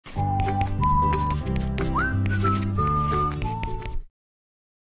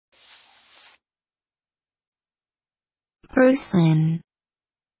Purslane,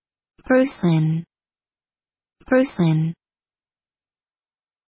 Purslane, Purslane.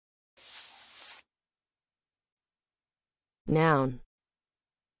 Noun.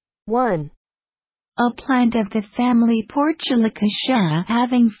 1. A plant of the family Portulaceae,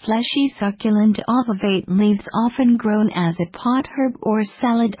 having fleshy succulent ovate leaves, often grown as a pot herb or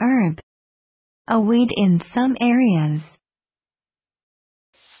salad herb. A weed in some areas.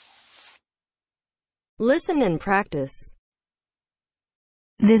 Listen and practice.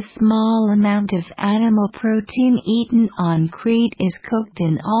 The small amount of animal protein eaten on Crete is cooked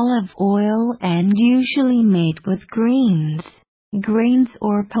in olive oil and usually made with greens, grains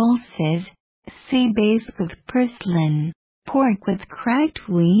or pulses. See base with purslane, pork with cracked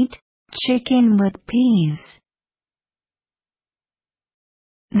wheat, chicken with peas.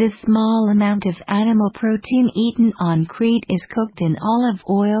 The small amount of animal protein eaten on Crete is cooked in olive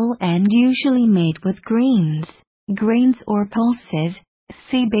oil and usually made with greens, grains or pulses.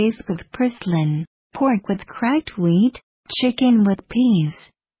 See base with purslane, pork with cracked wheat, chicken with peas.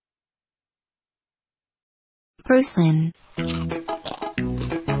 Purslane.